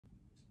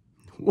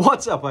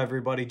What's up,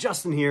 everybody?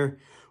 Justin here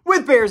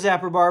with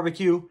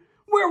BearzapperBBQ,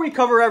 where we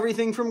cover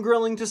everything from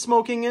grilling to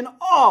smoking and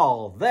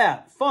all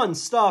that fun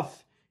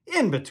stuff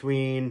in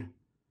between.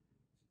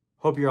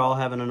 Hope you're all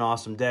having an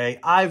awesome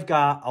day. I've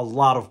got a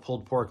lot of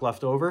pulled pork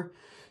left over,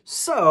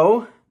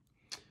 so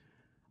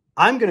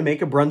I'm going to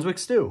make a Brunswick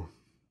stew.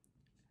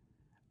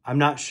 I'm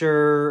not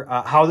sure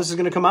how this is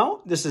going to come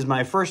out. This is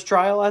my first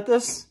trial at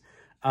this,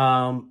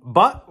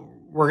 but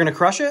we're going to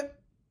crush it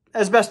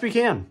as best we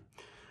can.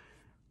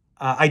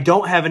 I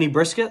don't have any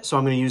brisket, so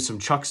I'm going to use some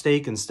chuck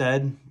steak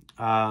instead.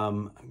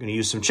 I'm going to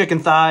use some chicken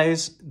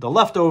thighs, the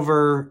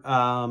leftover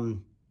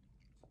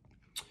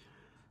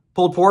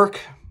pulled pork,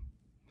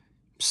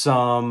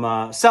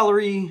 some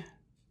celery,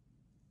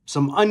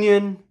 some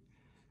onion,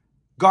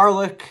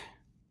 garlic,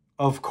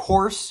 of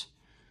course,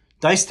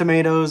 diced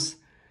tomatoes,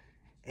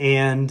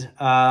 and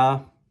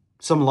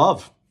some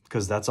love,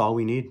 because that's all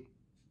we need,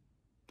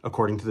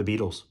 according to the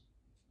Beatles.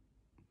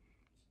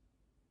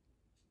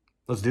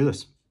 Let's do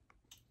this.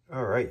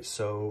 All right,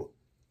 so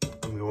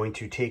I'm going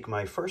to take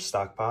my first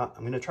stock pot.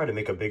 I'm going to try to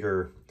make a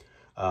bigger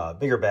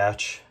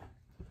batch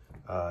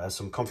as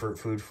some comfort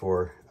food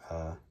for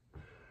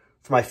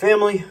my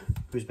family,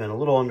 who's been a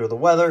little under the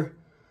weather.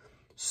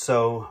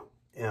 So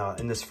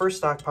in this first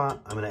stock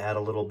pot, I'm going to add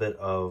a little bit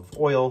of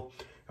oil,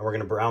 and we're going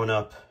to brown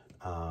up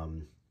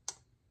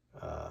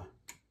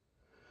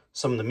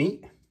some of the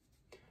meat,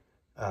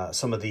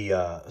 some of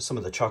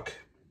the chuck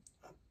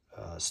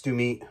stew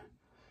meat.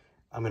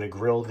 I'm going to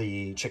grill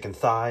the chicken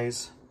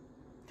thighs.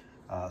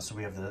 So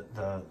we have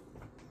the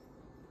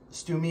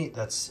stew meat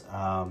that's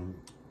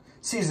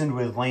seasoned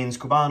with Lane's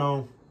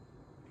Cubano.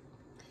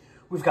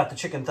 We've got the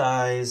chicken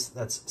thighs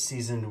that's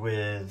seasoned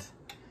with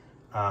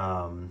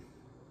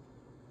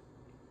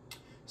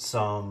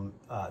some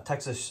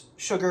Texas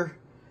sugar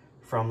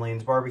from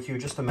Lane's Barbecue,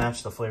 just to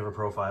match the flavor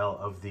profile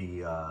of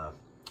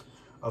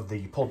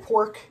the pulled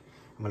pork.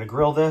 I'm going to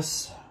grill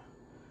this.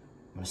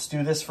 I'm going to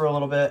stew this for a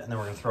little bit, and then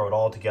we're going to throw it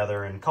all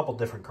together in a couple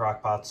different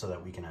crock pots so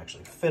that we can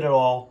actually fit it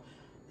all,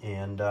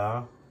 and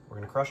we're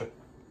going to crush it.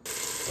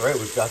 All right,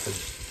 we've got the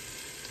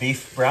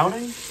beef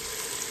browning.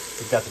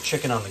 We've got the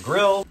chicken on the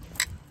grill.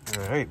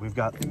 All right, we've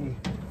got the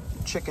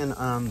chicken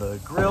on the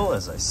grill,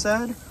 as I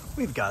said.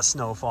 We've got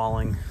snow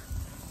falling.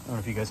 I don't know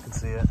if you guys can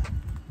see it.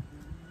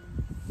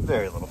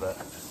 Very little bit.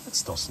 It's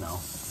still snow.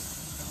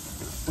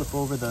 Flip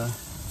over the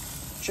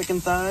chicken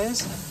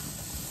thighs.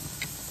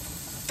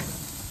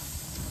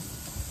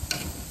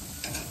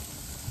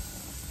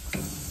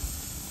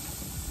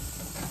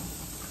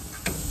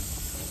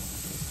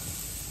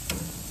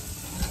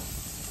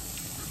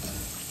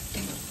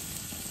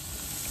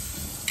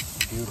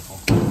 Beautiful.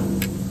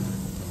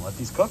 And let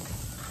these cook.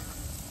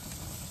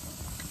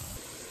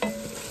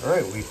 All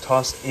right, we've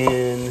tossed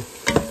in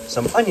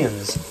some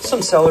onions,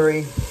 some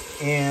celery,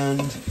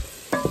 and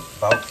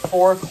about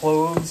 4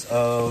 cloves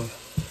of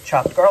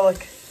chopped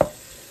garlic.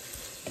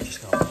 I'm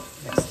just gonna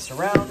mix this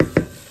around.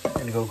 I'm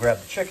gonna go grab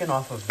the chicken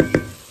off of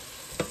the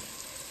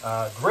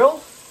grill.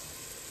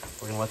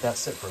 We're gonna let that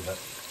sit for a bit.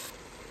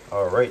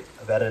 All right,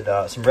 I've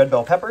added some red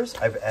bell peppers.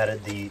 I've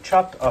added the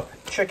chopped up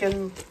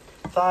chicken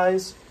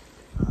thighs.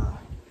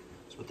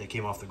 What they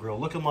came off the grill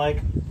looking like.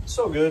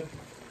 So good.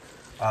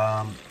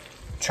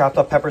 Chopped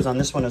up peppers on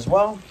this one as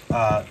well.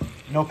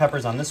 No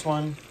peppers on this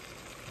one.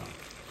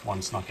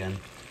 One snuck in.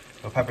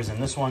 No peppers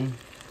in this one.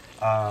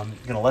 I'm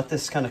gonna let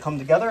this kind of come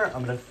together.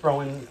 I'm gonna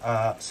throw in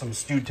some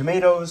stewed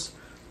tomatoes,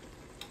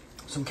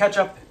 some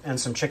ketchup, and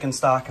some chicken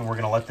stock, and we're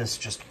gonna let this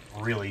just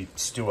really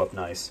stew up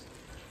nice.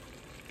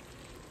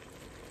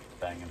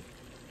 Banging.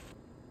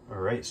 All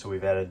right, so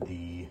we've added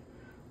the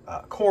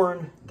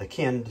corn, the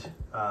canned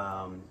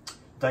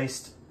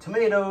diced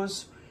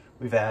tomatoes.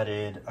 We've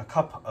added a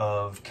cup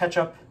of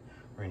ketchup.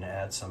 We're going to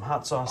add some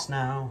hot sauce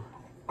now.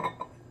 We're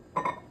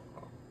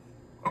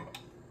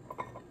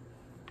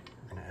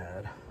going to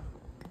add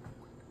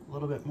a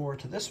little bit more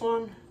to this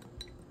one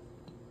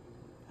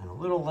and a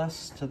little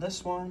less to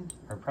this one,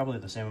 or probably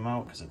the same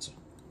amount because it's,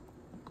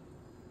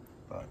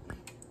 but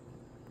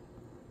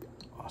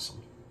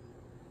awesome.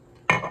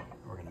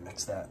 We're going to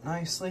mix that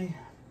nicely.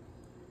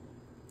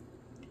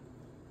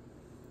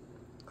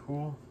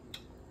 Cool.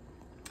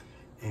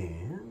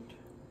 And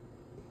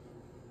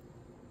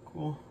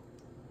cool.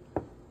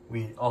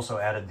 We also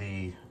added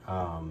the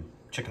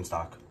chicken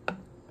stock.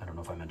 I don't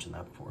know if I mentioned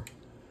that before.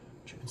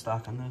 Chicken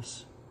stock on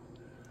this.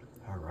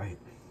 All right.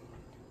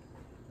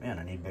 Man,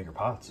 I need bigger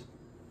pots.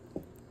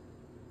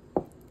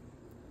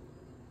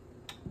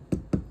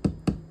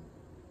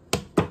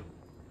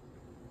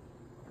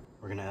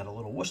 We're gonna add a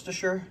little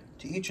Worcestershire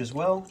to each as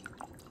well.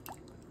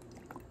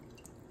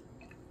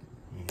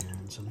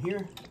 And some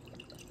here.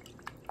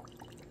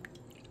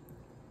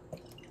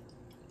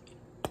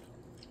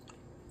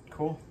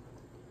 Cool.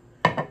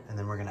 And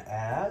then we're gonna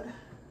add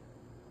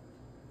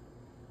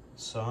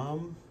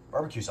some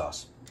barbecue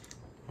sauce.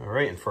 All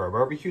right, and for our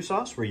barbecue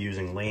sauce, we're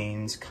using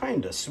Lane's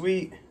Kinda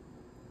Sweet.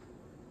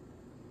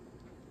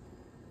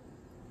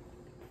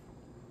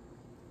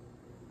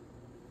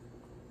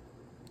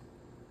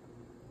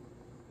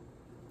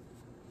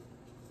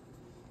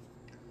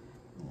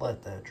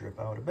 let that drip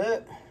out a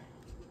bit.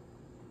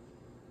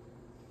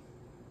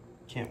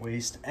 Can't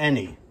waste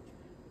any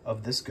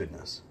of this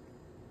goodness.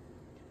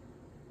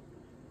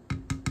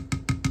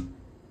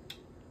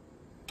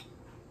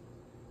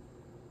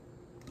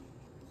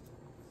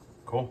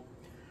 Cool.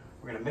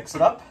 We're gonna mix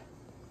it up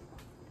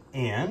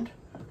and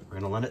we're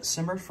gonna let it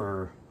simmer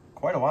for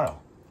quite a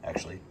while,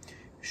 actually.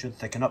 Should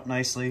thicken up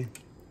nicely.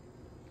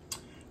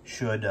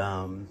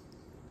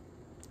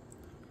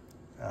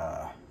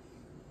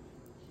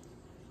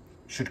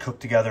 Should cook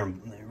together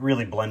and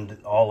really blend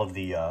all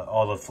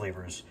the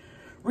flavors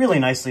really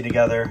nicely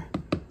together.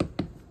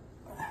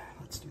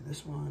 Let's do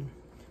this one.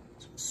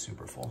 This one's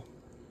super full.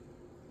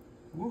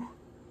 Woo.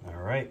 All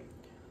right,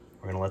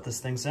 we're gonna let this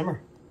thing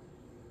simmer.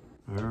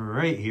 All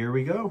right, here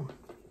we go.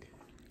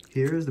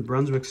 Here's the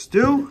Brunswick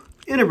stew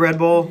in a bread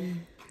bowl.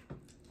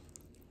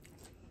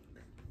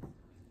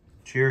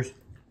 Cheers.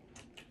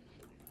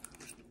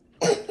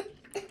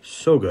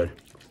 So good.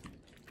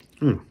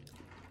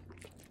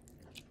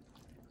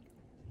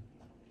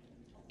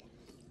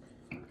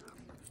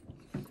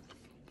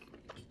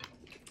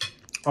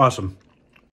 Awesome.